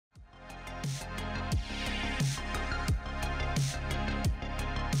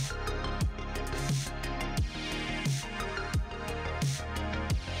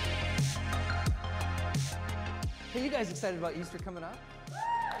you guys excited about Easter coming up?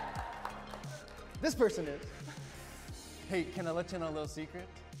 This person is. Hey, can I let you in on a little secret?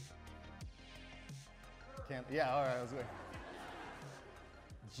 Can't? Yeah, all right, I was good.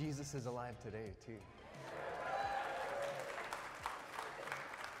 Jesus is alive today, too.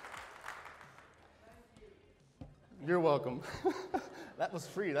 You're welcome. That was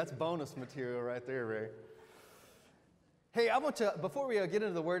free. That's bonus material right there, Ray. Hey, I want to, before we get into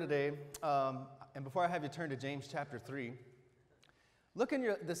the Word today, and before I have you turn to James chapter 3, look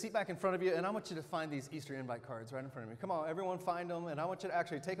in the seat back in front of you, and I want you to find these Easter invite cards right in front of me. Come on, everyone find them, and I want you to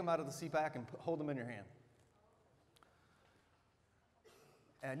actually take them out of the seat back and hold them in your hand.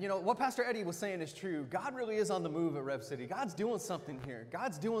 And you know, what Pastor Eddie was saying is true. God really is on the move at Rev City. God's doing something here.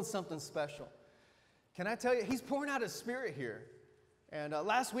 God's doing something special. Can I tell you, He's pouring out His Spirit here. And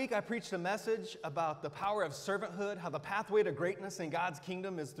last week I preached a message about the power of servanthood, how the pathway to greatness in God's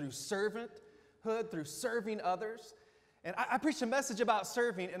kingdom is through servanthood, through serving others. And I preached a message about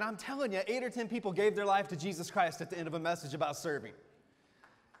serving, and I'm telling you, 8 or 10 people gave their life to Jesus Christ at the end of a message about serving.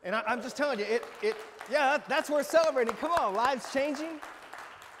 And I'm just telling you, that's worth celebrating. Come on, lives changing.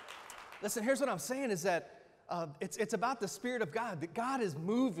 Listen, here's what I'm saying is that it's about the Spirit of God, that God is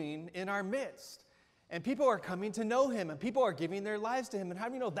moving in our midst. And people are coming to know Him, and people are giving their lives to Him. And how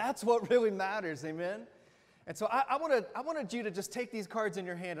do you know that's what really matters, amen? And so I wanted you to just take these cards in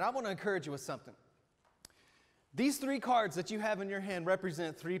your hand, and I want to encourage you with something. These 3 cards that you have in your hand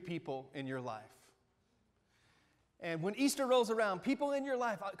represent 3 people in your life. And when Easter rolls around, people in your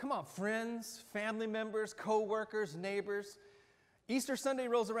life, come on, friends, family members, co-workers, neighbors. Easter Sunday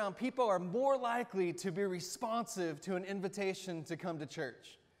rolls around, people are more likely to be responsive to an invitation to come to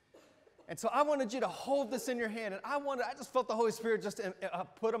church. And so I wanted you to hold this in your hand, and I just felt the Holy Spirit just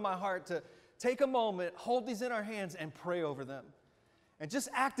put on my heart to take a moment, hold these in our hands, and pray over them. And just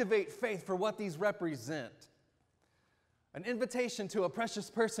activate faith for what these represent. An invitation to a precious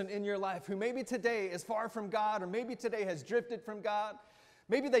person in your life who maybe today is far from God, or maybe today has drifted from God.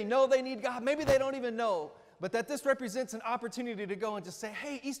 Maybe they know they need God, maybe they don't even know. But that this represents an opportunity to go and just say,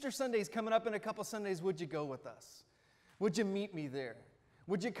 hey, Easter Sunday's coming up in a couple Sundays, would you go with us? Would you meet me there?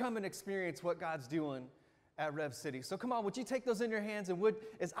 Would you come and experience what God's doing at Rev City? So come on, would you take those in your hands, and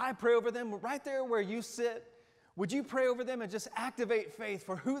as I pray over them, right there where you sit, would you pray over them and just activate faith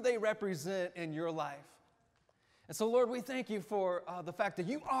for who they represent in your life? And so, Lord, we thank you for the fact that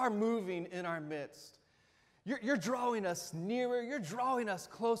you are moving in our midst. You're drawing us nearer. You're drawing us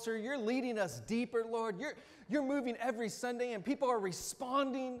closer. You're leading us deeper, Lord. You're moving every Sunday, and people are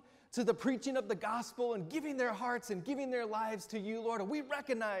responding to the preaching of the gospel and giving their hearts and giving their lives to you, Lord. And we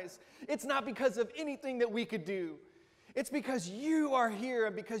recognize it's not because of anything that we could do. It's because you are here,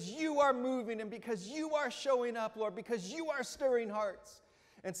 and because you are moving, and because you are showing up, Lord, because you are stirring hearts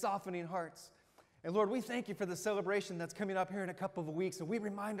and softening hearts. And Lord, we thank you for the celebration that's coming up here in a couple of weeks, and we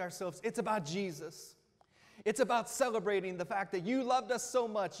remind ourselves it's about Jesus. It's about celebrating the fact that you loved us so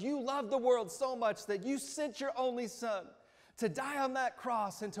much, you loved the world so much that you sent your only Son to die on that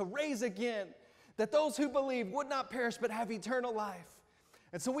cross and to raise again, that those who believe would not perish but have eternal life.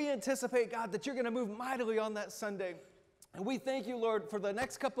 And so we anticipate, God, that you're going to move mightily on that Sunday. And we thank you, Lord, for the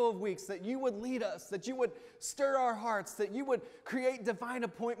next couple of weeks, that you would lead us, that you would stir our hearts, that you would create divine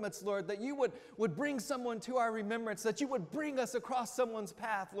appointments, Lord, that you would bring someone to our remembrance, that you would bring us across someone's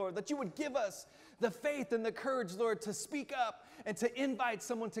path, Lord, that you would give us the faith and the courage, Lord, to speak up and to invite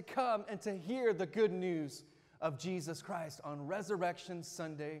someone to come and to hear the good news of Jesus Christ on Resurrection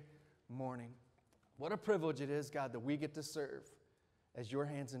Sunday morning. What a privilege it is, God, that we get to serve as your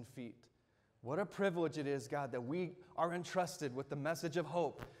hands and feet. What a privilege it is, God, that we are entrusted with the message of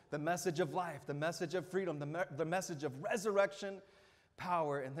hope, the message of life, the message of freedom, the message of resurrection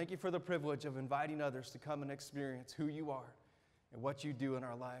power. And thank you for the privilege of inviting others to come and experience who you are and what you do in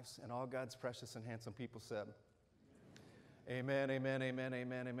our lives. And all God's precious and handsome people said, amen, amen, amen,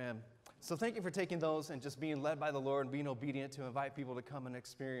 amen, amen. So thank you for taking those and just being led by the Lord and being obedient to invite people to come and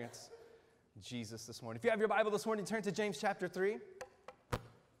experience Jesus this morning. If you have your Bible this morning, turn to James chapter 3.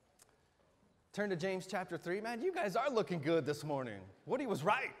 Turn to James chapter 3. Man, you guys are looking good this morning. Woody was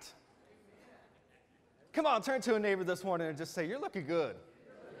right. Come on, turn to a neighbor this morning and just say, you're looking good.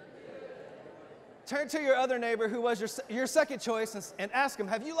 Turn to your other neighbor who was your second choice and ask him,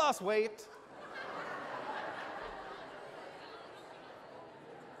 have you lost weight?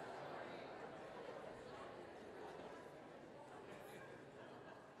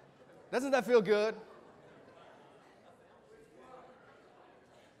 Doesn't that feel good?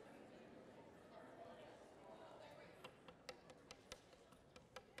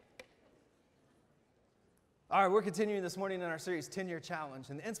 All right, we're continuing this morning in our series, 10-Year Challenge.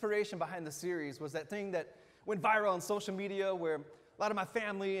 And the inspiration behind the series was that thing that went viral on social media where a lot of my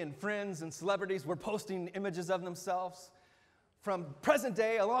family and friends and celebrities were posting images of themselves from present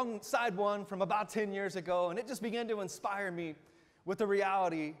day alongside one from about 10 years ago. And it just began to inspire me with the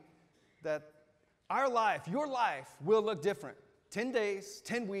reality that our life, your life, will look different. 10 days,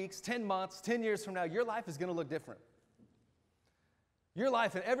 10 weeks, 10 months, 10 years from now, your life is going to look different. Your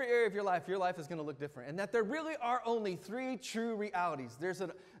life, in every area of your life is going to look different. And that there really are only 3 true realities.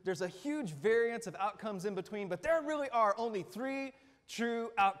 There's a huge variance of outcomes in between, but there really are only 3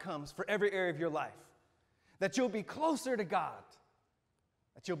 true outcomes for every area of your life. That you'll be closer to God,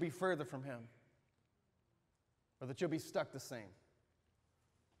 that you'll be further from Him, or that you'll be stuck the same.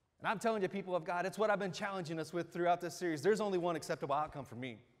 And I'm telling you, people of God, it's what I've been challenging us with throughout this series. There's only one acceptable outcome for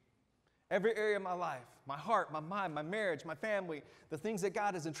me. Every area of my life, my heart, my mind, my marriage, my family, the things that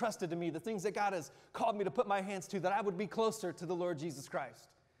God has entrusted to me, the things that God has called me to put my hands to, that I would be closer to the Lord Jesus Christ.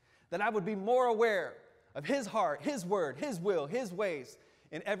 That I would be more aware of His heart, His word, His will, His ways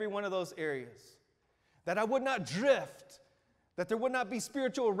in every one of those areas. That I would not drift, that there would not be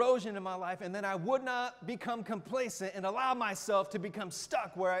spiritual erosion in my life, and then I would not become complacent and allow myself to become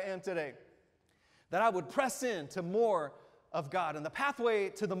stuck where I am today. That I would press into more of God. And the pathway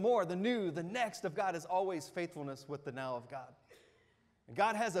to the more, the new, the next of God is always faithfulness with the now of God. And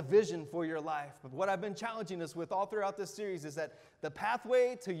God has a vision for your life. But what I've been challenging us with all throughout this series is that the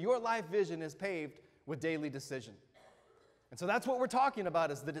pathway to your life vision is paved with daily decision. And so that's what we're talking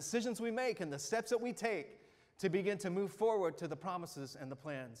about, is the decisions we make and the steps that we take to begin to move forward to the promises and the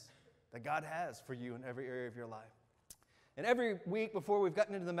plans that God has for you in every area of your life. And every week before we've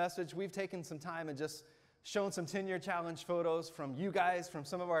gotten into the message, we've taken some time and just shown some 10-year challenge photos from you guys, from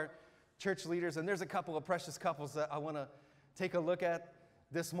some of our church leaders. And there's a couple of precious couples that I want to take a look at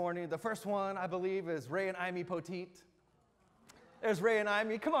this morning. The first one, I believe, is Ray and Amy Poteet. There's Ray and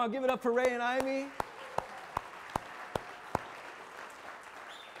Amy. Come on, give it up for Ray and Amy.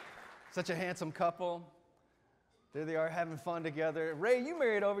 Such a handsome couple. There they are having fun together. Ray, you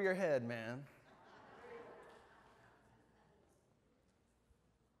married over your head, man.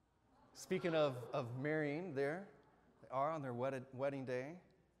 Speaking of marrying, there they are on their wedding day.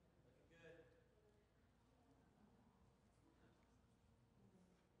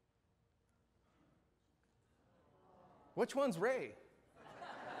 Which one's Ray?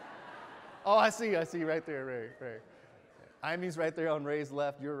 Oh, I see right there, Ray. Amy's right there on Ray's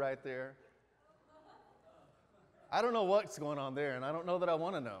left. You're right there. I don't know what's going on there, and I don't know that I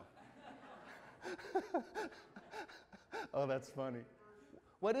want to know. Oh, that's funny.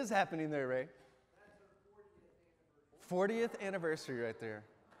 What is happening there, Ray? 40th anniversary right there.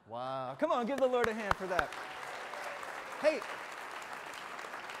 Wow. Come on, give the Lord a hand for that. Hey,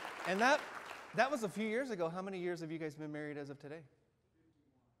 and that was a few years ago. How many years have you guys been married as of today?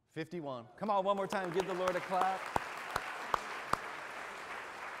 51. Come on, one more time. Give the Lord a clap.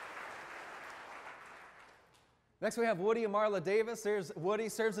 Next we have Woody and Marla Davis. There's Woody,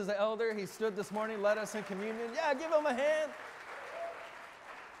 serves as an elder. He stood this morning, led us in communion. Yeah, give him a hand.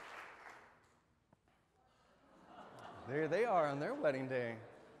 There they are on their wedding day.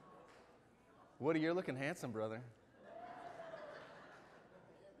 Woody, you're looking handsome, brother.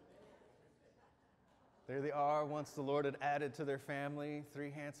 There they are, once the Lord had added to their family. 3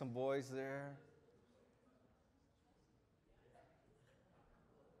 handsome boys there.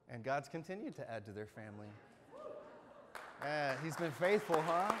 And God's continued to add to their family. Yeah, He's been faithful,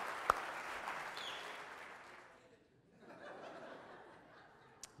 huh?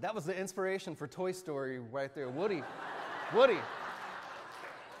 That was the inspiration for Toy Story right there. Woody.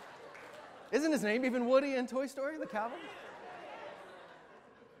 Isn't his name even Woody in Toy Story, the Calvin?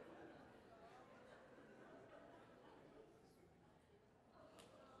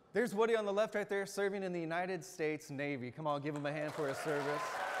 There's Woody on the left right there, serving in the United States Navy. Come on, give him a hand for his service.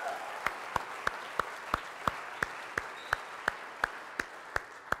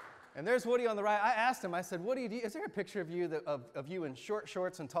 And there's Woody on the right. I asked him, I said, Woody, is there a picture of you of you in short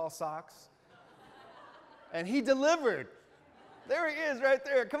shorts and tall socks? And he delivered. There he is right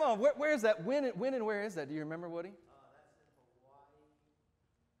there. Come on, where is that? When and where is that? Do you remember, Woody? That's in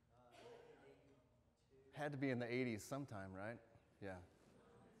Hawaii. Had to be in the 80s sometime, right? Yeah.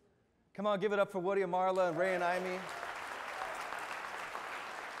 Come on, give it up for Woody and Marla and Ray and Amy.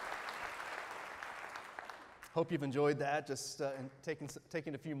 Hope you've enjoyed that, just and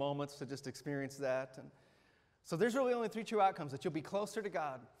taking a few moments to just experience that. And so there's really only 3 true outcomes: that you'll be closer to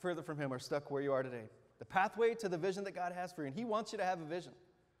God, further from Him, or stuck where you are today. The pathway to the vision that God has for you, and He wants you to have a vision.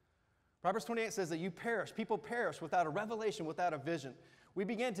 Proverbs 28 says that people perish without a revelation, without a vision. We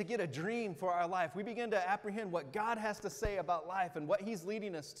begin to get a dream for our life. We begin to apprehend what God has to say about life and what He's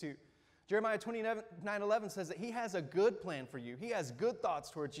leading us to. Jeremiah 29:11 says that he has a good plan for you. He has good thoughts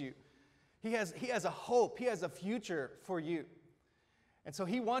towards you. He has a hope. He has a future for you. And so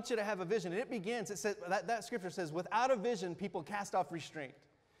he wants you to have a vision. And it begins, it says, that scripture says, without a vision, people cast off restraint.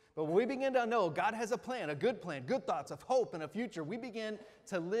 But when we begin to know God has a plan, good thoughts of hope and a future, we begin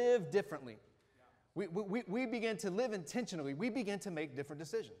to live differently. We begin to live intentionally. We begin to make different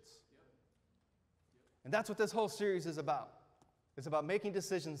decisions. And that's what this whole series is about. It's about making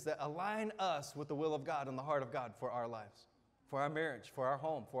decisions that align us with the will of God and the heart of God for our lives, for our marriage, for our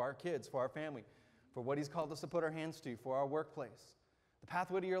home, for our kids, for our family, for what he's called us to put our hands to, for our workplace. The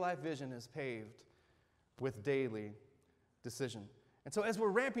pathway to your life vision is paved with daily decision. And so as we're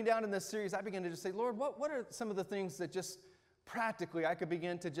ramping down in this series, I begin to just say, Lord, what are some of the things that just practically I could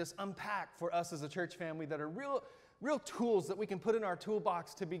begin to just unpack for us as a church family that are real tools that we can put in our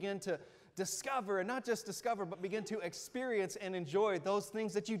toolbox to begin to discover, and not just discover, but begin to experience and enjoy those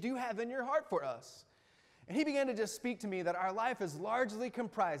things that you do have in your heart for us. And he began to just speak to me that our life is largely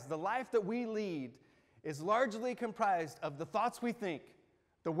comprised, the life that we lead is largely comprised of the thoughts we think,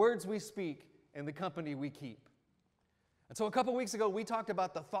 the words we speak, and the company we keep. And so a couple weeks ago, we talked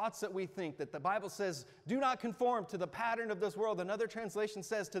about the thoughts that we think, that the Bible says, do not conform to the pattern of this world. Another translation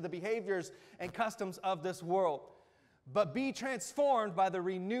says, to the behaviors and customs of this world, but be transformed by the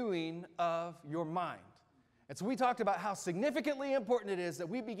renewing of your mind. And so we talked about how significantly important it is that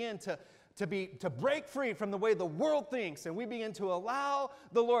we begin to break free from the way the world thinks, and we begin to allow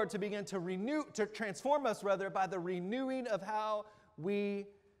the Lord to begin to transform us by the renewing of how we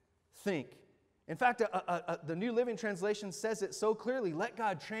think. In fact, the New Living Translation says it so clearly, let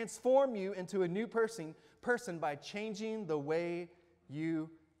God transform you into a new person by changing the way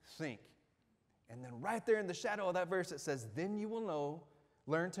you think. And then right there in the shadow of that verse, it says, then you will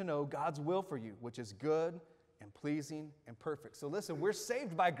learn to know God's will for you, which is good and pleasing and perfect. So listen, we're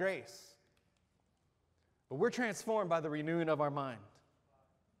saved by grace, but we're transformed by the renewing of our mind.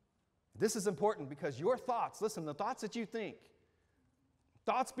 This is important because your thoughts, listen, the thoughts that you think,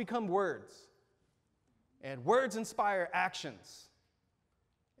 thoughts become words. And words inspire actions.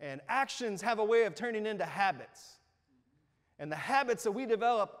 And actions have a way of turning into habits. And the habits that we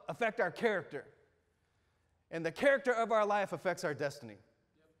develop affect our character. And the character of our life affects our destiny.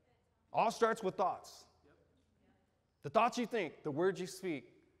 All starts with thoughts. The thoughts you think, the words you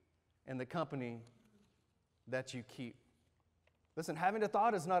speak, and the company that you keep. Listen, having a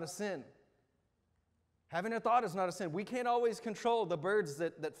thought is not a sin. Having a thought is not a sin. We can't always control the birds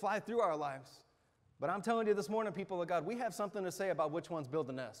that fly through our lives. But I'm telling you this morning, people of God, we have something to say about which ones build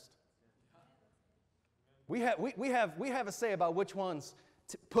the nest. We have a say about which ones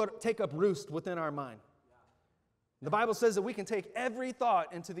take up roost within our mind. The Bible says that we can take every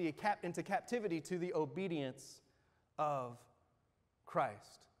thought into captivity to the obedience of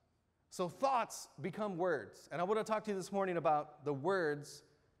Christ. So thoughts become words. And I want to talk to you this morning about the words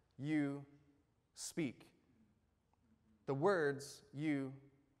you speak. The words you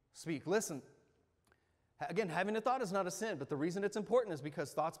speak. Listen. Again, having a thought is not a sin, but the reason it's important is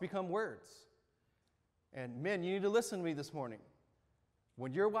because thoughts become words. And men, you need to listen to me this morning.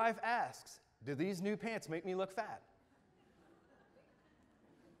 When your wife asks, do these new pants make me look fat?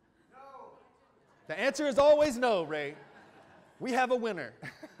 No. The answer is always no, Ray. We have a winner.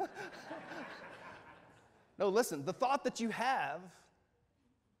 No, listen, the thought that you have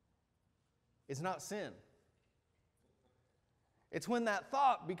is not sin. It's when that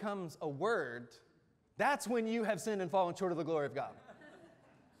thought becomes a word. That's when you have sinned and fallen short of the glory of God.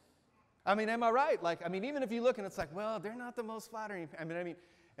 I mean, am I right? Even if you look and it's like, well, they're not the most flattering.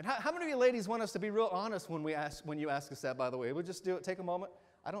 And how many of you ladies want us to be real honest when you ask us that, by the way? We'll just do it, take a moment.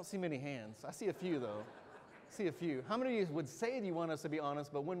 I don't see many hands. I see a few, though. How many of you would say you want us to be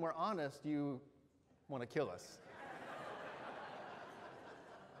honest, but when we're honest, you want to kill us?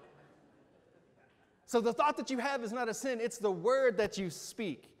 So the thought that you have is not a sin. It's the word that you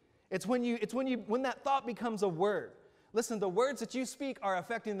speak. It's when that thought becomes a word. Listen, the words that you speak are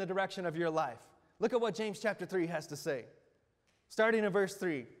affecting the direction of your life. Look at what James chapter 3 has to say. Starting in verse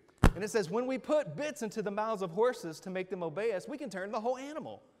 3. And it says, when we put bits into the mouths of horses to make them obey us, we can turn the whole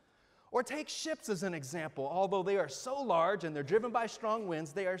animal. Or take ships as an example. Although they are so large and they're driven by strong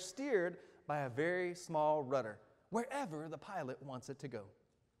winds, they are steered by a very small rudder, wherever the pilot wants it to go.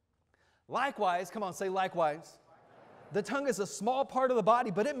 Likewise, come on, say likewise. The tongue is a small part of the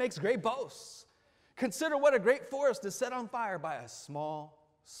body, but it makes great boasts. Consider what a great forest is set on fire by a small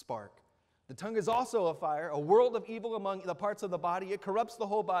spark. The tongue is also a fire, a world of evil among the parts of the body. It corrupts the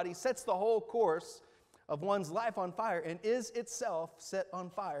whole body, sets the whole course of one's life on fire, and is itself set on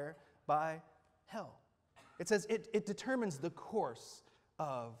fire by hell. It says it determines the course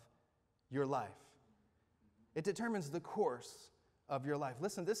of your life. It determines the course of your life.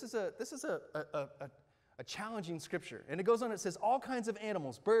 Listen, this is a challenging scripture. And it goes on, it says, all kinds of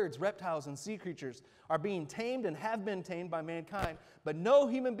animals, birds, reptiles, and sea creatures are being tamed and have been tamed by mankind, but no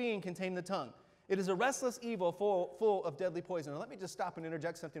human being can tame the tongue. It is a restless evil full of deadly poison. And let me just stop and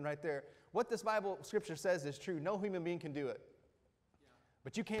interject something right there. What this Bible scripture says is true. No human being can do it.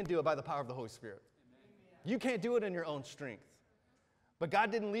 But you can do it by the power of the Holy Spirit. You can't do it in your own strength. But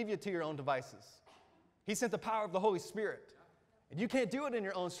God didn't leave you to your own devices. He sent the power of the Holy Spirit. And you can't do it in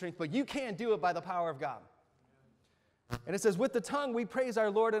your own strength, but you can do it by the power of God. And it says, with the tongue we praise our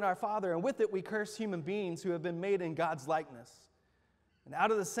Lord and our Father, and with it we curse human beings who have been made in God's likeness. And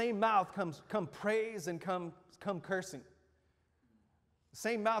out of the same mouth come praise and come cursing. The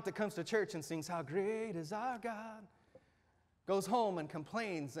same mouth that comes to church and sings, how great is our God, goes home and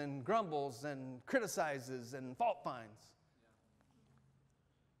complains and grumbles and criticizes and fault finds.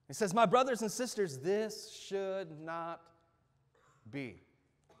 He says, my brothers and sisters, this should not be.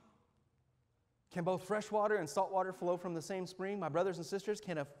 Can both fresh water and salt water flow from the same spring? My brothers and sisters,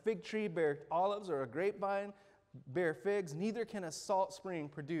 can a fig tree bear olives or a grapevine bear figs? Neither can a salt spring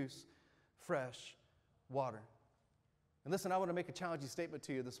produce fresh water. And listen, I want to make a challenging statement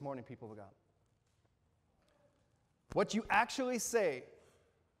to you this morning, people of God. What you actually say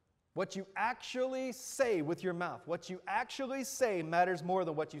with your mouth, what you actually say matters more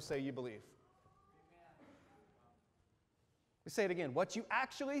than what you say you believe. Let me say it again. What you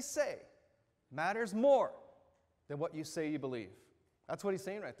actually say matters more than what you say you believe. That's what he's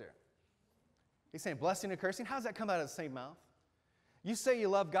saying right there. He's saying blessing and cursing. How does that come out of the same mouth? You say you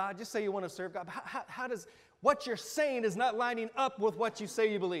love God. You say you want to serve God. How does what you're saying is not lining up with what you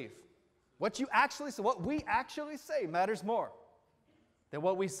say you believe? What you actually say, what we actually say matters more than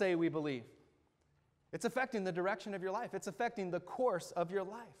what we say we believe. It's affecting the direction of your life. It's affecting the course of your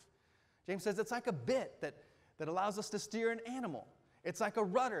life. James says it's like a bit that allows us to steer an animal. It's like a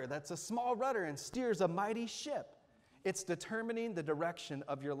rudder that's a small rudder and steers a mighty ship. It's determining the direction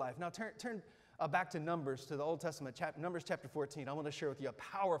of your life. Now turn back to Numbers, to the Old Testament, Numbers chapter 14. I want to share with you a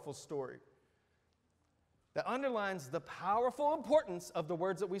powerful story that underlines the powerful importance of the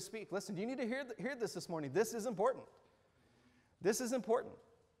words that we speak. Listen, you need to hear this morning. This is important. This is important.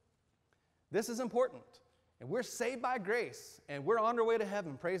 This is important. And we're saved by grace, and we're on our way to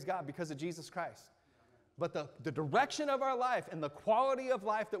heaven, praise God, because of Jesus Christ. But the direction of our life and the quality of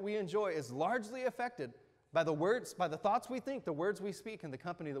life that we enjoy is largely affected by the words, by the thoughts we think, the words we speak, and the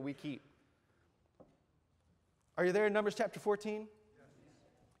company that we keep. Are you there in Numbers chapter 14? Yes.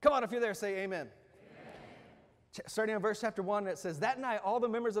 Come on, if you're there, say amen. Starting in verse chapter 1, it says, that night all the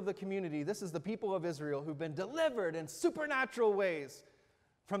members of the community, this is the people of Israel, who've been delivered in supernatural ways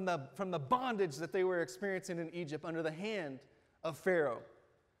from the bondage that they were experiencing in Egypt under the hand of Pharaoh.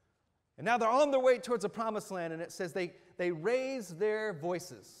 And now they're on their way towards the promised land, and it says they raised their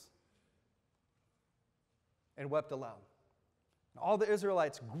voices and wept aloud. All the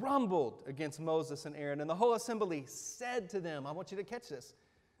Israelites grumbled against Moses and Aaron, and the whole assembly said to them, I want you to catch this.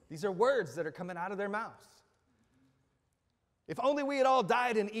 These are words that are coming out of their mouths. If only we had all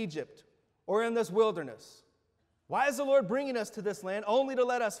died in Egypt or in this wilderness. Why is the Lord bringing us to this land only to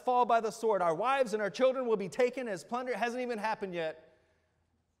let us fall by the sword? Our wives and our children will be taken as plunder. It hasn't even happened yet.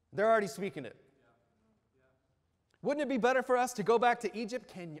 They're already speaking it. Wouldn't it be better for us to go back to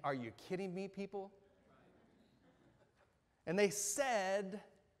Egypt? Are you kidding me, people? And they said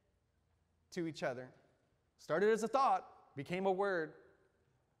to each other, started as a thought, became a word,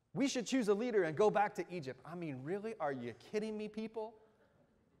 we should choose a leader and go back to Egypt. I mean, really? Are you kidding me, people?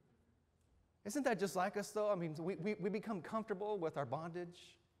 Isn't that just like us, though? I mean, we become comfortable with our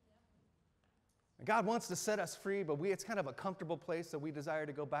bondage. And God wants to set us free, but it's kind of a comfortable place that we desire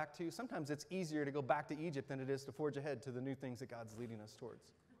to go back to. Sometimes it's easier to go back to Egypt than it is to forge ahead to the new things that God's leading us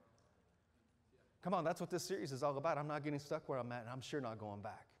towards. Come on, that's what this series is all about. I'm not getting stuck where I'm at, and I'm sure not going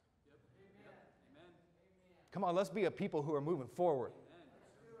back. Amen. Come on, let's be a people who are moving forward.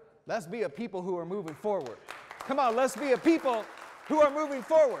 Let's be a people who are moving forward. Come on, let's be a people who are moving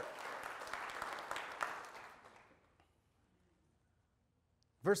forward.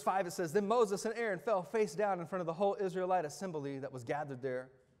 Verse 5, it says, then Moses and Aaron fell face down in front of the whole Israelite assembly that was gathered there.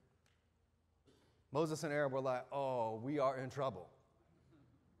 Moses and Aaron were like, oh, we are in trouble.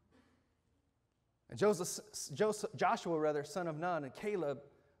 And Joshua, son of Nun, and Caleb,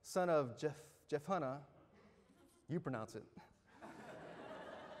 son of Jephunneh, you pronounce it,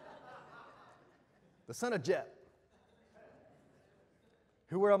 the son of Jep,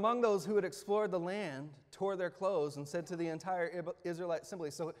 who were among those who had explored the land, tore their clothes and said to the entire Israelite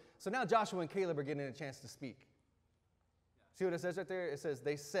assembly. So now Joshua and Caleb are getting a chance to speak. See what it says right there? It says,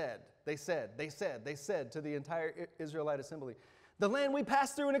 they said to the entire Israelite assembly, the land we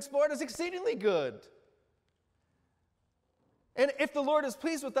passed through and explored is exceedingly good. And if the Lord is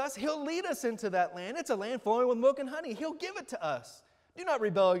pleased with us, he'll lead us into that land. It's a land flowing with milk and honey. He'll give it to us. Do not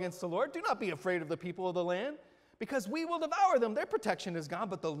rebel against the Lord. Do not be afraid of the people of the land, because we will devour them. Their protection is gone,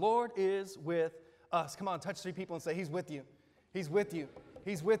 but the Lord is with us. Come on, touch 3 people and say, he's with you. He's with you.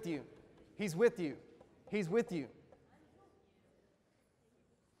 He's with you. He's with you. He's with you.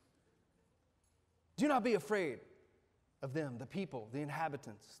 Do not be afraid of them, the people, the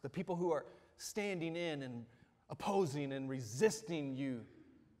inhabitants, the people who are standing in and opposing and resisting you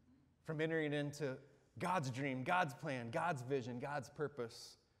from entering into God's dream, God's plan, God's vision, God's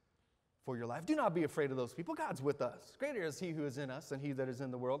purpose for your life. Do not be afraid of those people. God's with us. Greater is he who is in us than he that is in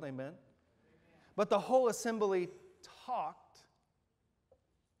the world. Amen. But the whole assembly talked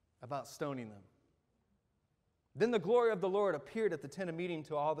about stoning them. Then the glory of the Lord appeared at the tent of meeting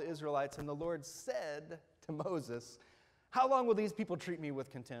to all the Israelites, and the Lord said to Moses, how long will these people treat me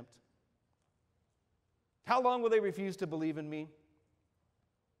with contempt? How long will they refuse to believe in me?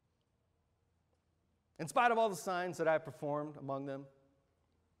 In spite of all the signs that I performed among them,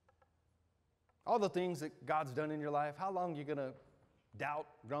 all the things that God's done in your life, how long are you going to doubt,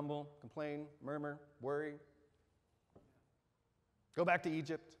 grumble, complain, murmur, worry? Go back to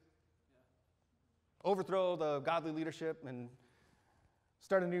Egypt. Overthrow the godly leadership and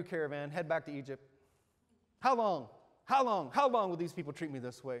start a new caravan, head back to Egypt. How long? How long? How long will these people treat me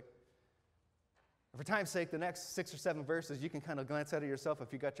this way? For time's sake, the next 6 or 7 verses, you can kind of glance at it yourself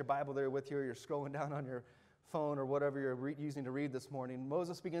if you got your Bible there with you or you're scrolling down on your phone or whatever you're using to read this morning.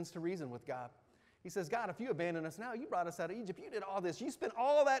 Moses begins to reason with God. He says, God, if you abandon us now, you brought us out of Egypt. You did all this. You spent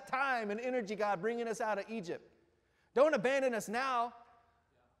all that time and energy, God, bringing us out of Egypt. Don't abandon us now,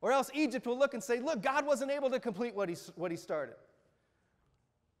 or else Egypt will look and say, look, God wasn't able to complete what he started.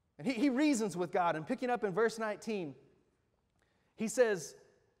 And he reasons with God. And picking up in verse 19, he says,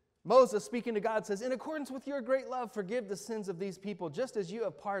 Moses, speaking to God, says, in accordance with your great love, forgive the sins of these people, just as you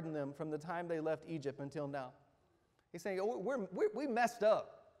have pardoned them from the time they left Egypt until now. He's saying, we messed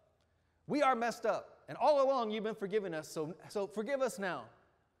up. We are messed up. And all along you've been forgiving us, so forgive us now.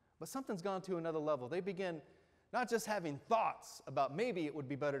 But something's gone to another level. They begin not just having thoughts about maybe it would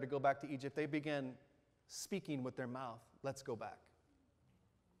be better to go back to Egypt. They begin speaking with their mouth, let's go back.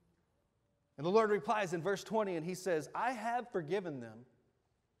 And the Lord replies in verse 20, and he says, I have forgiven them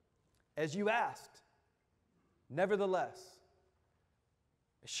as you asked. Nevertheless,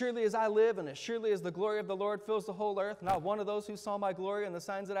 as surely as I live and as surely as the glory of the Lord fills the whole earth, not one of those who saw my glory and the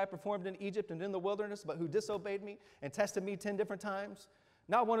signs that I performed in Egypt and in the wilderness, but who disobeyed me and tested me 10 different times,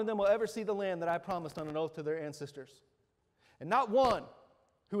 not one of them will ever see the land that I promised on an oath to their ancestors. And not one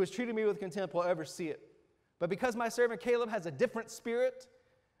who has treated me with contempt will ever see it. But because my servant Caleb has a different spirit,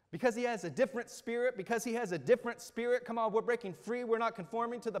 because he has a different spirit, come on, we're breaking free. We're not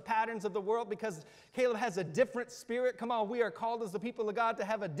conforming to the patterns of the world because Caleb has a different spirit. Come on, we are called as the people of God to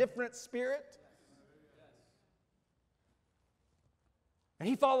have a different spirit. And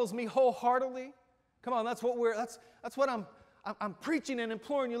he follows me wholeheartedly. Come on, that's what I'm preaching and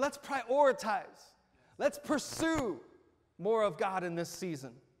imploring you. Let's prioritize. Let's pursue more of God in this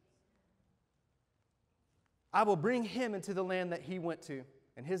season. I will bring him into the land that he went to,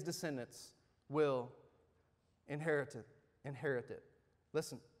 and his descendants will inherit it.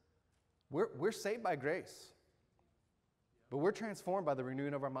 Listen, we're saved by grace, but we're transformed by the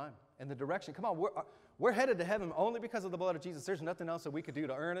renewing of our mind and the direction. Come on, we're headed to heaven only because of the blood of Jesus. There's nothing else that we could do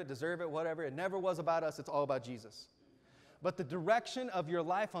to earn it, deserve it, whatever. It never was about us. It's all about Jesus. But the direction of your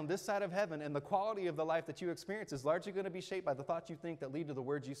life on this side of heaven and the quality of the life that you experience is largely going to be shaped by the thoughts you think that lead to the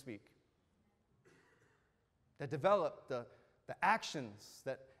words you speak, that develop the actions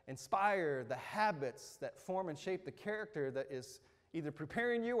that inspire the habits that form and shape the character that is either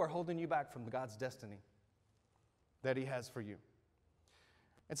preparing you or holding you back from God's destiny that he has for you.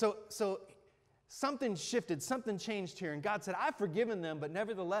 And so something shifted, something changed here, and God said, I've forgiven them, but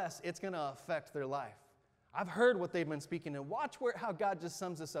nevertheless, it's going to affect their life. I've heard what they've been speaking, and watch how God just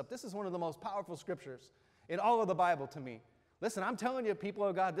sums this up. This is one of the most powerful scriptures in all of the Bible to me. Listen, I'm telling you, people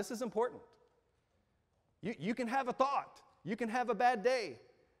of God, this is important. You can have a thought. You can have a bad day,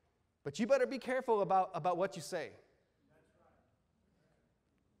 but you better be careful about what you say.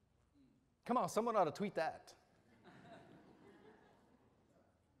 Come on, someone ought to tweet that.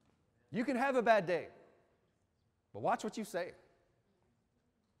 You can have a bad day, but watch what you say.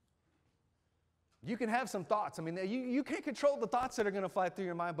 You can have some thoughts. I mean, you can't control the thoughts that are going to fly through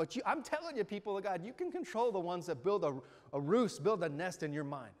your mind, but I'm telling you, people of God, you can control the ones that build a roost, build a nest in your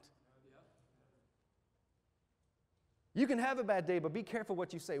mind. You can have a bad day, but be careful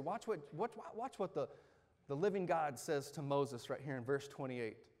what you say. Watch what the living God says to Moses right here in verse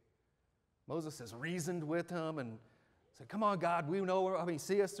 28. Moses has reasoned with him and said, come on, God, we know,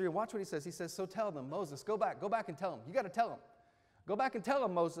 see us through. Watch what he says. He says, so tell them, Moses, go back and tell them. You got to tell them. Go back and tell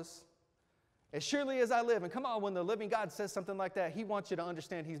them, Moses, as surely as I live. And come on, when the living God says something like that, he wants you to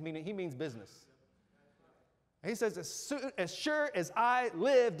understand he means business. He says, as sure as I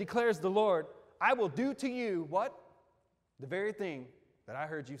live, declares the Lord, I will do to you what? The very thing that I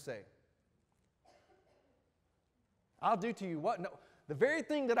heard you say. I'll do to you what? No, the very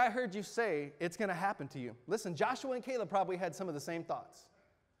thing that I heard you say, it's going to happen to you. Listen, Joshua and Caleb probably had some of the same thoughts.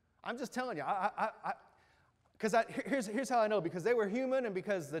 I'm just telling you, here's how I know, because they were human and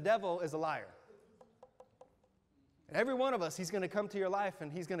because the devil is a liar. And every one of us, he's going to come to your life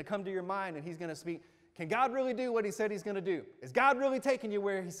and he's going to come to your mind and he's going to speak. Can God really do what he said he's going to do? Is God really taking you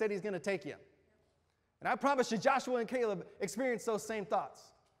where he said he's going to take you? And I promise you, Joshua and Caleb experienced those same thoughts.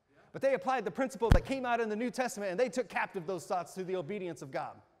 But they applied the principle that came out in the New Testament, and they took captive those thoughts through the obedience of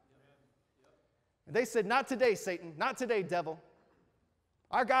God. And they said, not today, Satan. Not today, devil.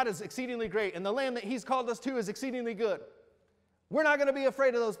 Our God is exceedingly great, and the land that he's called us to is exceedingly good. We're not going to be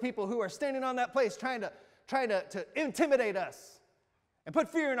afraid of those people who are standing on that place trying to intimidate us and put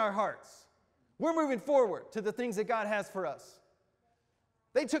fear in our hearts. We're moving forward to the things that God has for us.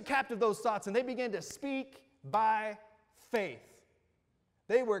 They took captive those thoughts, and they began to speak by faith.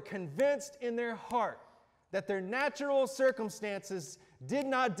 They were convinced in their heart that their natural circumstances did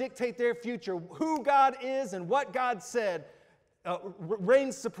not dictate their future. Who God is and what God said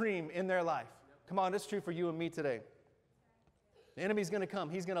reigns supreme in their life. Come on, it's true for you and me today. The enemy's going to come.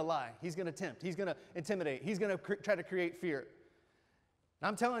 He's going to lie. He's going to tempt. He's going to intimidate. He's going to try to create fear. And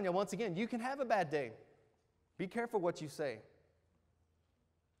I'm telling you, once again, you can have a bad day. Be careful what you say.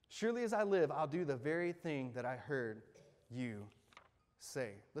 Surely as I live, I'll do the very thing that I heard you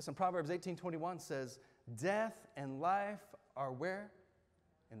say. Listen, Proverbs 18:21 says, death and life are where?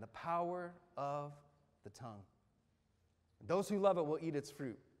 In the power of the tongue. Those who love it will eat its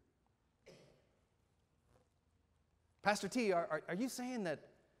fruit. Pastor T, are you saying that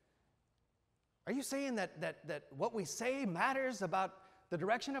what we say matters about the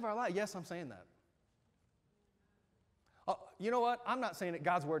direction of our life? Yes, I'm saying that. Oh, you know what? I'm not saying it.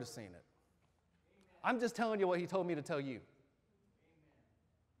 God's word is saying it. I'm just telling you what he told me to tell you.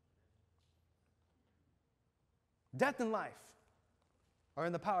 Death and life are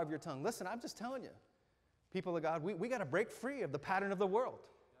in the power of your tongue. Listen, I'm just telling you, people of God, we got to break free of the pattern of the world.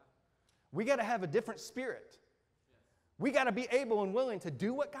 We got to have a different spirit. We got to be able and willing to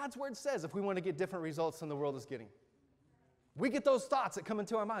do what God's word says if we want to get different results than the world is getting. We get those thoughts that come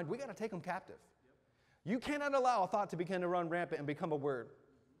into our mind. We got to take them captive. You cannot allow a thought to begin to run rampant and become a word.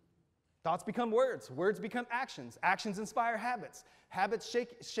 Thoughts become words. Words become actions. Actions inspire habits. Habits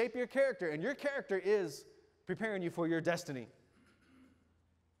shape your character, and your character is preparing you for your destiny.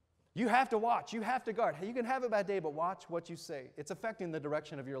 You have to watch. You have to guard. Hey, you can have a bad day, but watch what you say. It's affecting the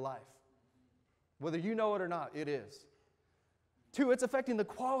direction of your life. Whether you know it or not, it is. 2, it's affecting the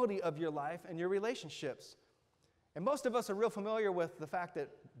quality of your life and your relationships. And most of us are real familiar with the fact that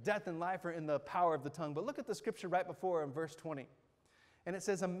death and life are in the power of the tongue. But look at the scripture right before in verse 20. And it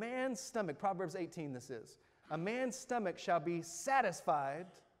says, a man's stomach, Proverbs 18 this is, a man's stomach shall be satisfied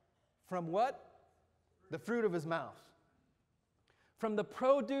from what? The fruit of his mouth. From the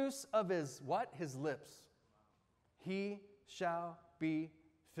produce of his what? His lips. He shall be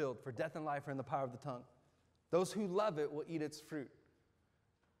filled. For death and life are in the power of the tongue. Those who love it will eat its fruit.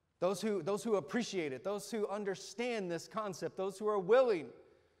 Those who appreciate it, those who understand this concept, those who are willing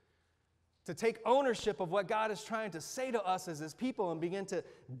to take ownership of what God is trying to say to us as his people and begin to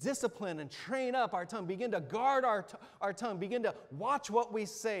discipline and train up our tongue, begin to guard our tongue, begin to watch what we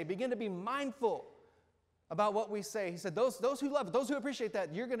say, begin to be mindful about what we say. He said, those who love it, those who appreciate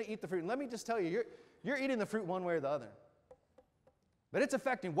that, you're going to eat the fruit. And let me just tell you, you're eating the fruit one way or the other. But it's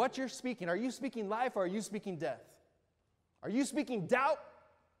affecting what you're speaking. Are you speaking life or are you speaking death? Are you speaking doubt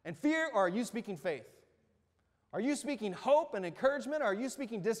and fear, or are you speaking faith? Are you speaking hope and encouragement, or are you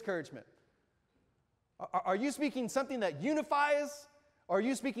speaking discouragement? Are you speaking something that unifies, or are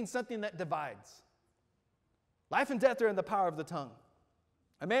you speaking something that divides? Life and death are in the power of the tongue.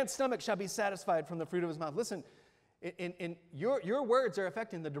 A man's stomach shall be satisfied from the fruit of his mouth. Listen, your words are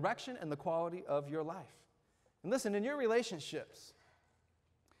affecting the direction and the quality of your life. And listen, in your relationships,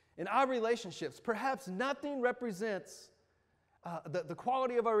 in our relationships, perhaps nothing represents the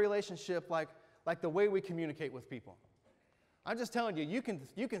quality of our relationship like the way we communicate with people. I'm just telling you, you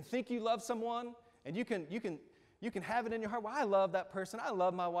can think you love someone, and you can have it in your heart. Well, I love that person. I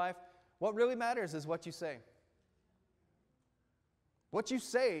love my wife. What really matters is what you say. What you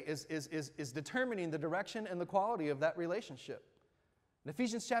say is determining the direction and the quality of that relationship. And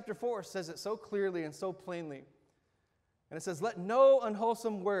Ephesians chapter 4 says it so clearly and so plainly. And it says, let no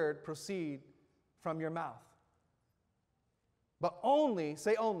unwholesome word proceed from your mouth. But only,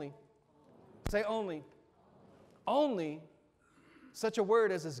 say only, only such a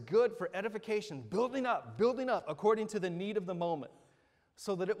word as is good for edification, building up according to the need of the moment,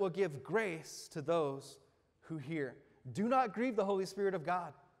 so that it will give grace to those who hear. Do not grieve the Holy Spirit of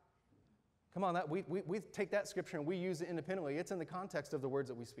God. Come on, we take that scripture and we use it independently. It's in the context of the words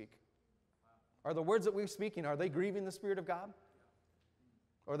that we speak. Are the words that we're speaking, are they grieving the Spirit of God?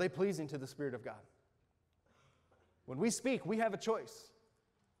 Or are they pleasing to the Spirit of God? When we speak, we have a choice.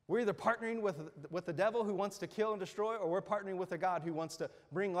 We're either partnering with the devil who wants to kill and destroy, or we're partnering with a God who wants to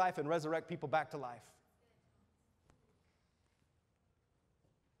bring life and resurrect people back to life.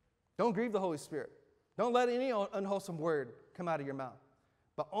 Don't grieve the Holy Spirit. Don't let any unwholesome word come out of your mouth.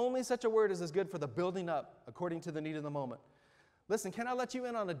 But only such a word as is good for the building up according to the need of the moment. Listen, can I let you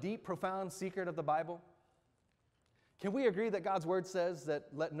in on a deep, profound secret of the Bible? Can we agree that God's word says that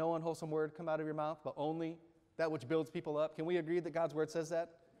let no unwholesome word come out of your mouth, but only that which builds people up? Can we agree that God's word says that?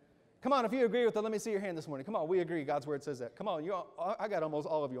 Come on, if you agree with it, let me see your hand this morning. Come on, we agree God's word says that. Come on, I got almost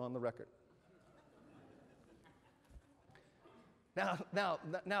all of you on the record. Now,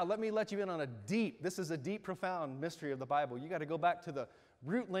 let me let you in on this is a deep, profound mystery of the Bible. You got to go back to the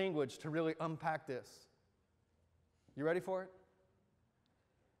root language to really unpack this. You ready for it?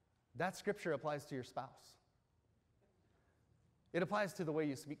 That scripture applies to your spouse. It applies to the way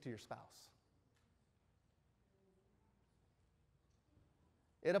you speak to your spouse.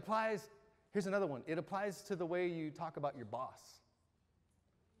 It applies, here's another one. It applies to the way you talk about your boss.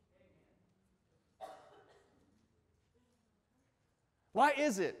 Why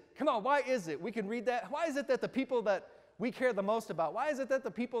is it? Come on, why is it? We can read that. Why is it that the people that we care the most about, why is it that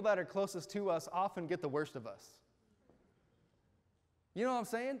the people that are closest to us often get the worst of us? You know what I'm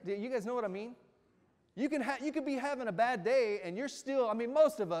saying? Do you guys know what I mean? You could be having a bad day and you're still,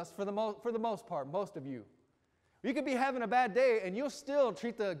 most of us, for the most part, most of you, you could be having a bad day and you'll still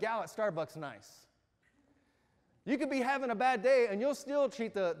treat the gal at Starbucks nice. You could be having a bad day and you'll still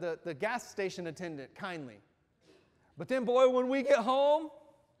treat the gas station attendant kindly. But then, boy, when we get home,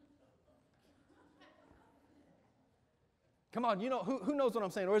 come on, who knows what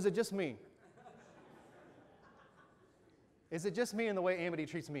I'm saying? Or is it just me? Is it just me in the way Amity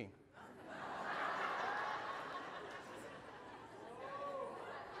treats me?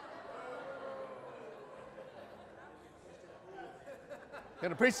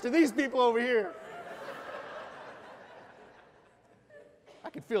 Gonna preach to these people over here.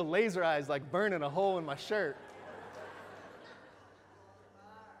 I could feel laser eyes like burning a hole in my shirt.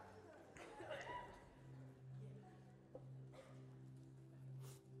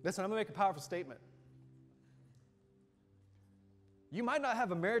 Listen, I'm going to make a powerful statement. You might not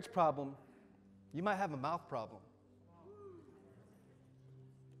have a marriage problem. You might have a mouth problem.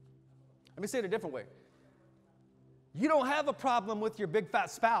 Let me say it a different way. You don't have a problem with your big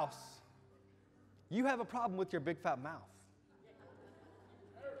fat spouse. You have a problem with your big fat mouth.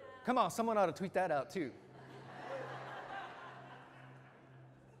 Come on, someone ought to tweet that out too.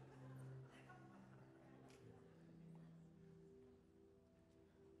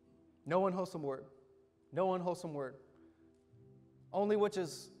 No unwholesome word. No unwholesome word. Only which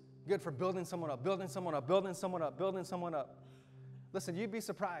is good for building someone up, building someone up, building someone up, building someone up. Listen, you'd be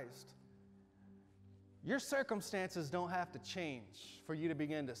surprised. Your circumstances don't have to change for you to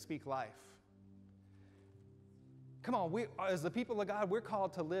begin to speak life. Come on, we, as the people of God, we're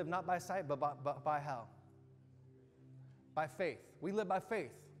called to live not by sight, but by how? By faith. We live by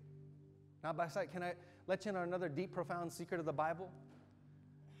faith, not by sight. Can I let you in on another deep, profound secret of the Bible?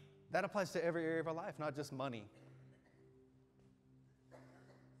 That applies to every area of our life, not just money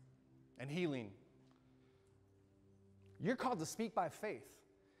and healing. You're called to speak by faith.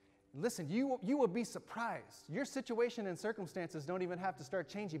 Listen, you will be surprised. Your situation and circumstances don't even have to start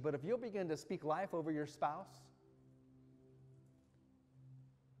changing, but if you'll begin to speak life over your spouse,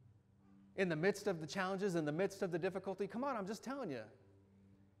 in the midst of the challenges, in the midst of the difficulty, come on, I'm just telling you.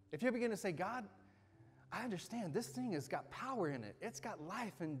 If you begin to say, God, I understand this thing has got power in it. It's got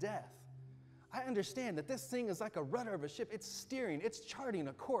life and death. I understand that this thing is like a rudder of a ship. It's steering, it's charting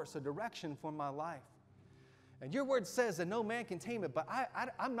a course, a direction for my life. And your word says that no man can tame it, but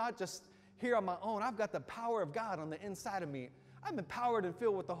I'm not just here on my own. I've got the power of God on the inside of me. I'm empowered and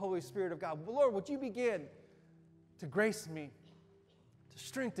filled with the Holy Spirit of God. Lord, would you begin to grace me, to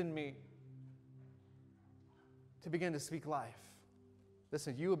strengthen me, to begin to speak life?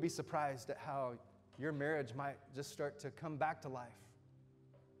 Listen, you will be surprised at how your marriage might just start to come back to life.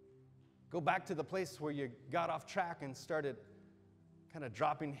 Go back to the place where you got off track and started kind of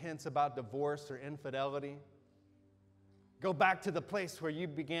dropping hints about divorce or infidelity. Go back to the place where you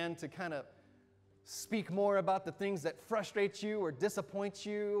began to kind of speak more about the things that frustrate you or disappoint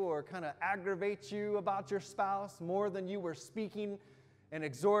you or kind of aggravate you about your spouse more than you were speaking and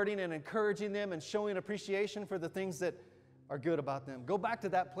exhorting and encouraging them and showing appreciation for the things that are good about them. Go back to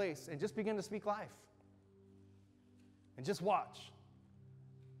that place and just begin to speak life. And just watch.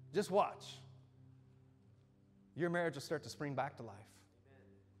 Just watch. Your marriage will start to spring back to life.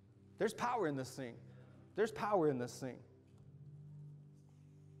 There's power in this thing. There's power in this thing.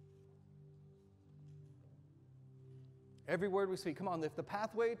 Every word we speak. Come on, if the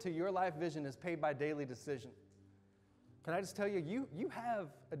pathway to your life vision is paid by daily decision, can I just tell you, you have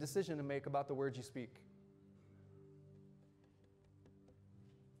a decision to make about the words you speak.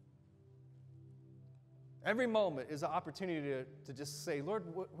 Every moment is an opportunity to just say, Lord,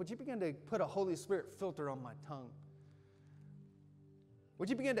 would you begin to put a Holy Spirit filter on my tongue? Would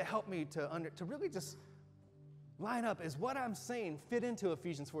you begin to help me to really just line up? Is what I'm saying fit into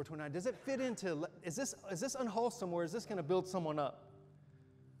Ephesians 4:29? Does it fit into, is this unwholesome or is this going to build someone up?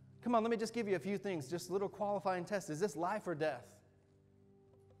 Come on, let me just give you a few things, just little qualifying tests. Is this life or death?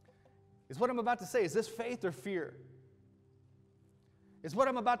 Is what I'm about to say, is this faith or fear? Is what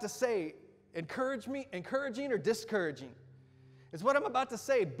I'm about to say encouraging or discouraging? Is what I'm about to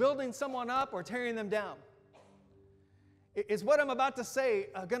say building someone up or tearing them down? Is what I'm about to say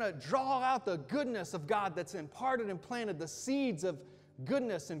going to draw out the goodness of God that's imparted and planted, the seeds of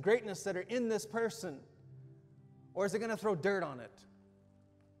goodness and greatness that are in this person? Or is it going to throw dirt on it?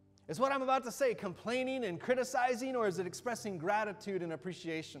 Is what I'm about to say complaining and criticizing, or is it expressing gratitude and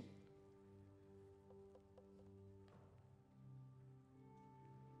appreciation?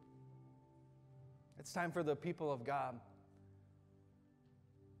 It's time for the people of God.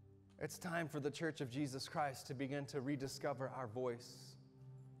 It's time for the Church of Jesus Christ to begin to rediscover our voice.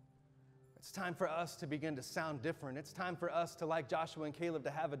 It's time for us to begin to sound different. It's time for us to, like Joshua and Caleb, to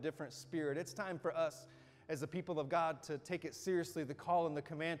have a different spirit. It's time for us as the people of God to take it seriously, the call and the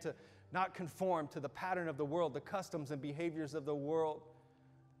command to not conform to the pattern of the world, the customs and behaviors of the world,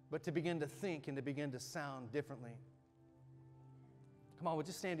 but to begin to think and to begin to sound differently. Come on, would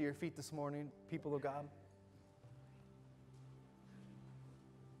you stand to your feet this morning, people of God?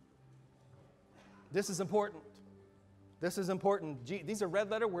 This is important. This is important. These are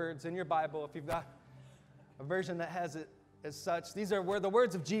red letter words in your Bible. If you've got a version that has it as such, these are the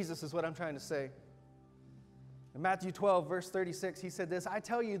words of Jesus is what I'm trying to say. In Matthew 12, verse 36, he said this, I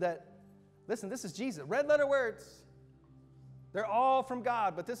tell you that, listen, this is Jesus. Red letter words. They're all from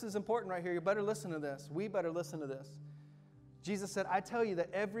God, but this is important right here. You better listen to this. We better listen to this. Jesus said, I tell you that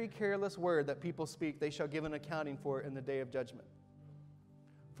every careless word that people speak, they shall give an accounting for it in the day of judgment.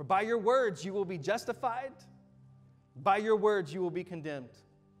 For by your words you will be justified, by your words you will be condemned.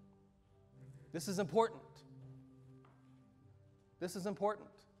 This is important. This is important.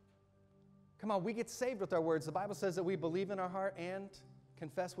 Come on, we get saved with our words. The Bible says that we believe in our heart and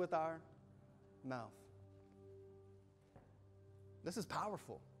confess with our mouth. This is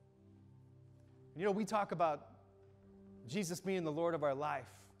powerful. You know, we talk about Jesus being the Lord of our life.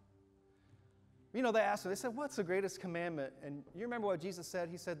 You know, they asked him, they said, what's the greatest commandment? And you remember what Jesus said?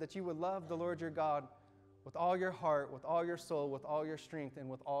 He said that you would love the Lord your God with all your heart, with all your soul, with all your strength, and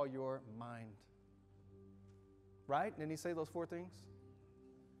with all your mind. Right? Didn't he say those four things?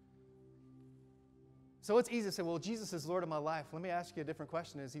 So it's easy to say, well, Jesus is Lord of my life. Let me ask you a different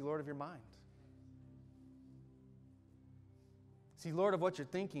question. Is he Lord of your mind? Is he Lord of what you're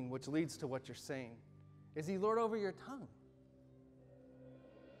thinking, which leads to what you're saying? Is he Lord over your tongue?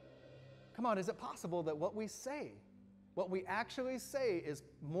 Come on, is it possible that what we say, what we actually say is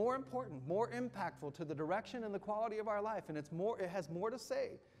more important, more impactful to the direction and the quality of our life, and it has more to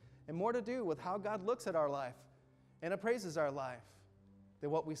say and more to do with how God looks at our life and appraises our life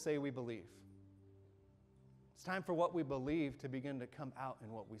than what we say we believe? It's time for what we believe to begin to come out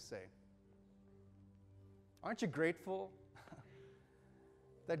in what we say. Aren't you grateful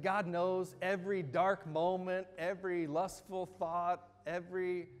that God knows every dark moment, every lustful thought,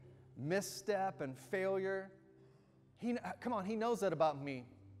 every misstep and failure? Come on, he knows that about me.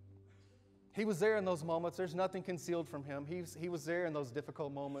 He was there in those moments. There's nothing concealed from him. He was there in those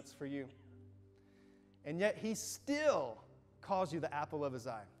difficult moments for you. And yet he still calls you the apple of his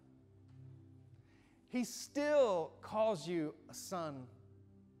eye. He still calls you a son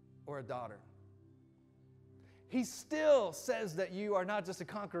or a daughter. He still says that you are not just a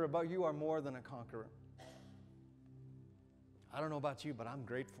conqueror, but you are more than a conqueror. I don't know about you, but I'm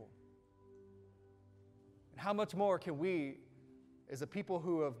grateful. And how much more can we is a people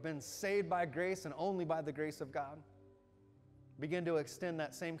who have been saved by grace and only by the grace of God. Begin to extend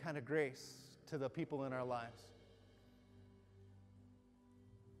that same kind of grace to the people in our lives.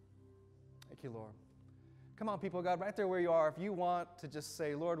 Thank you, Lord. Come on, people of God, right there where you are, if you want to just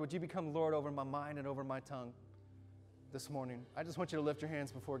say, Lord, would you become Lord over my mind and over my tongue this morning? I just want you to lift your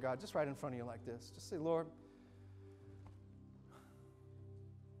hands before God, just right in front of you like this. Just say, Lord,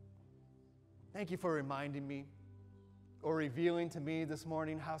 thank you for reminding me or revealing to me this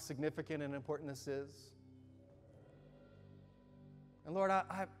morning how significant and important this is. And Lord,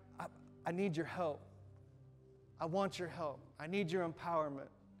 I need your help. I want your help. I need your empowerment.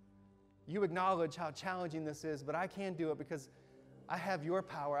 You acknowledge how challenging this is, but I can do it because I have your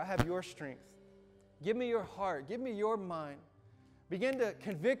power. I have your strength. Give me your heart. Give me your mind. Begin to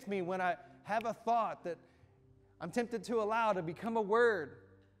convict me when I have a thought that I'm tempted to allow to become a word.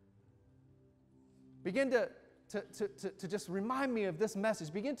 Begin to just remind me of this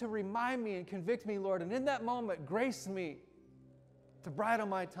message. Begin to remind me and convict me, Lord. And in that moment, grace me to bridle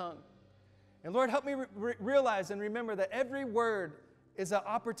my tongue. And Lord, help me realize and remember that every word is an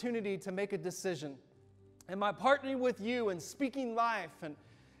opportunity to make a decision. Am I partnering with you in speaking life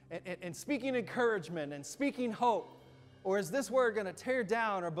and speaking encouragement and speaking hope? Or is this word going to tear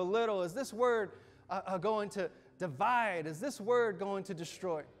down or belittle? Is this word going to divide? Is this word going to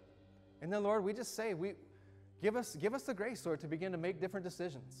destroy? And then, Lord, we just say, give us the grace, Lord, to begin to make different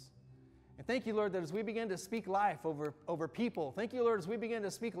decisions. And thank you, Lord, that as we begin to speak life over people, thank you, Lord, as we begin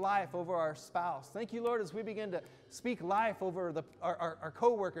to speak life over our spouse, thank you, Lord, as we begin to speak life over our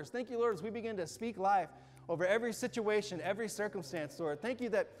co-workers, thank you, Lord, as we begin to speak life over every situation, every circumstance, Lord. Thank you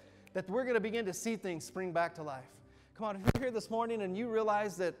that we're going to begin to see things spring back to life. Come on, if you're here this morning and you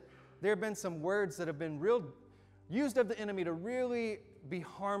realize that there have been some words that have been used of the enemy to really be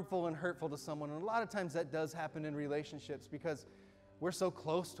harmful and hurtful to someone, and a lot of times that does happen in relationships because we're so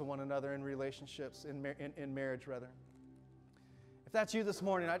close to one another in relationships, in marriage, rather. If that's you this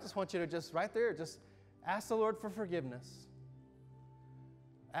morning, I just want you to just right there, just ask the Lord for forgiveness.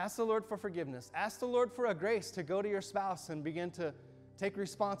 Ask the Lord for forgiveness. Ask the Lord for a grace to go to your spouse and begin to take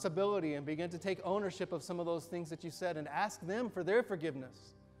responsibility and begin to take ownership of some of those things that you said and ask them for their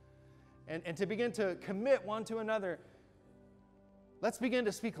forgiveness. And to begin to commit one to another. Let's begin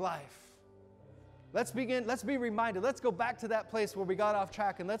to speak life. Let's be reminded. Let's go back to that place where we got off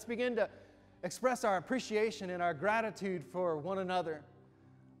track and let's begin to express our appreciation and our gratitude for one another.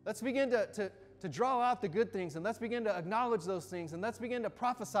 Let's begin to draw out the good things and let's begin to acknowledge those things and let's begin to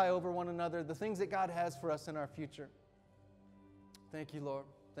prophesy over one another the things that God has for us in our future. Thank you, Lord.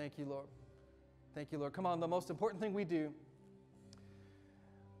 Thank you, Lord. Thank you, Lord. Come on, the most important thing we do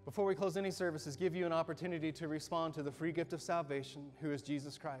before we close any service is give you an opportunity to respond to the free gift of salvation, who is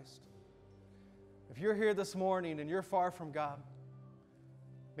Jesus Christ. If you're here this morning and you're far from God,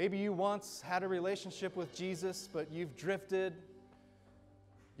 maybe you once had a relationship with Jesus, but you've drifted.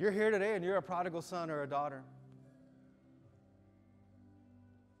 You're here today and you're a prodigal son or a daughter.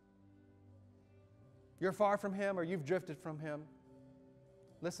 You're far from Him or you've drifted from Him.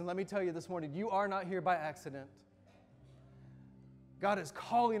 Listen, let me tell you this morning, you are not here by accident. God is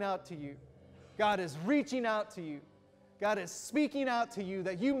calling out to you. God is reaching out to you. God is speaking out to you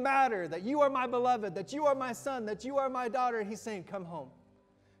that you matter, that you are my beloved, that you are my son, that you are my daughter. And He's saying, come home.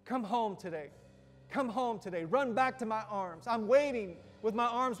 Come home today. Come home today. Run back to my arms. I'm waiting with my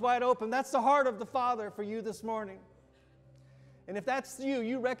arms wide open. That's the heart of the Father for you this morning. And if that's you,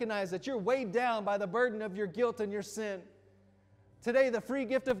 you recognize that you're weighed down by the burden of your guilt and your sin. Today, the free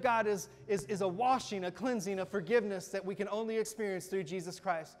gift of God is a washing, a cleansing, a forgiveness that we can only experience through Jesus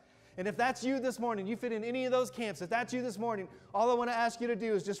Christ. And if that's you this morning, you fit in any of those camps, if that's you this morning, all I want to ask you to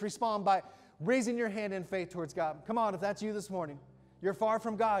do is just respond by raising your hand in faith towards God. Come on, if that's you this morning. You're far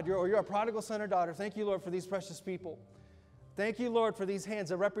from God, or you're a prodigal son or daughter. Thank you, Lord, for these precious people. Thank you, Lord, for these hands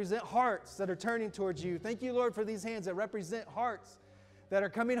that represent hearts that are turning towards you. Thank you, Lord, for these hands that represent hearts that are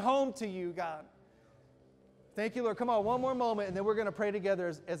coming home to you, God. Thank you, Lord. Come on, one more moment, and then we're going to pray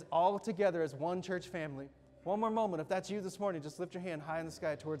together as all together as one church family. One more moment. If that's you this morning, just lift your hand high in the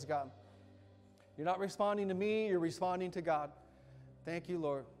sky towards God. You're not responding to me. You're responding to God. Thank you,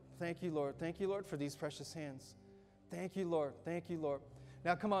 Lord. Thank you, Lord. Thank you, Lord, for these precious hands. Thank you, Lord. Thank you, Lord.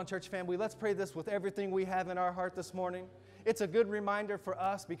 Now, come on, church family. Let's pray this with everything we have in our heart this morning. It's a good reminder for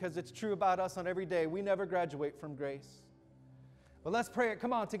us because it's true about us on every day. We never graduate from grace. But let's pray it.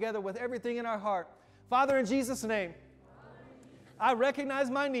 Come on, together with everything in our heart. Father, in Jesus' name, I recognize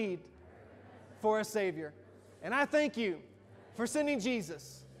my need for a Savior. And I thank you for sending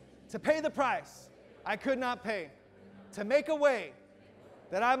Jesus to pay the price I could not pay, to make a way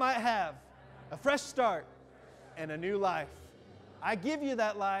that I might have a fresh start and a new life. I give you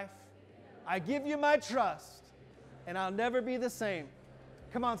that life. I give you my trust. And I'll never be the same.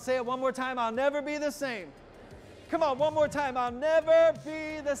 Come on, say it one more time. I'll never be the same. Come on, one more time. I'll never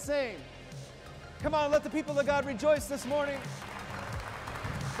be the same. Come on, let the people of God rejoice this morning.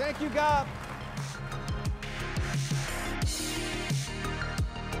 Thank you, God.